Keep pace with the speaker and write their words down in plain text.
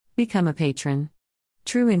Become a patron.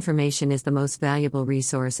 True information is the most valuable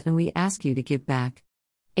resource, and we ask you to give back.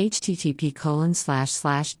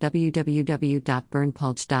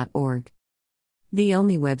 http://www.burnpulch.org. The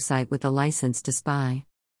only website with a license to spy.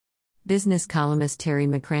 Business columnist Terry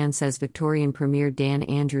McCrann says Victorian Premier Dan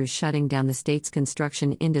Andrews shutting down the state's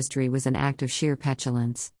construction industry was an act of sheer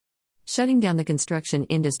petulance. Shutting down the construction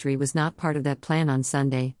industry was not part of that plan on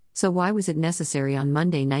Sunday, so why was it necessary on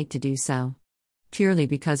Monday night to do so? Purely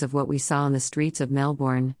because of what we saw on the streets of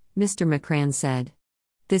Melbourne, Mr. McCrann said.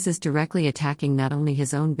 This is directly attacking not only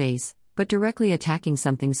his own base, but directly attacking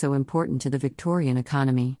something so important to the Victorian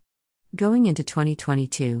economy. Going into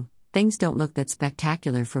 2022, things don't look that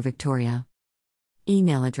spectacular for Victoria.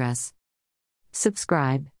 Email address. Subscribe.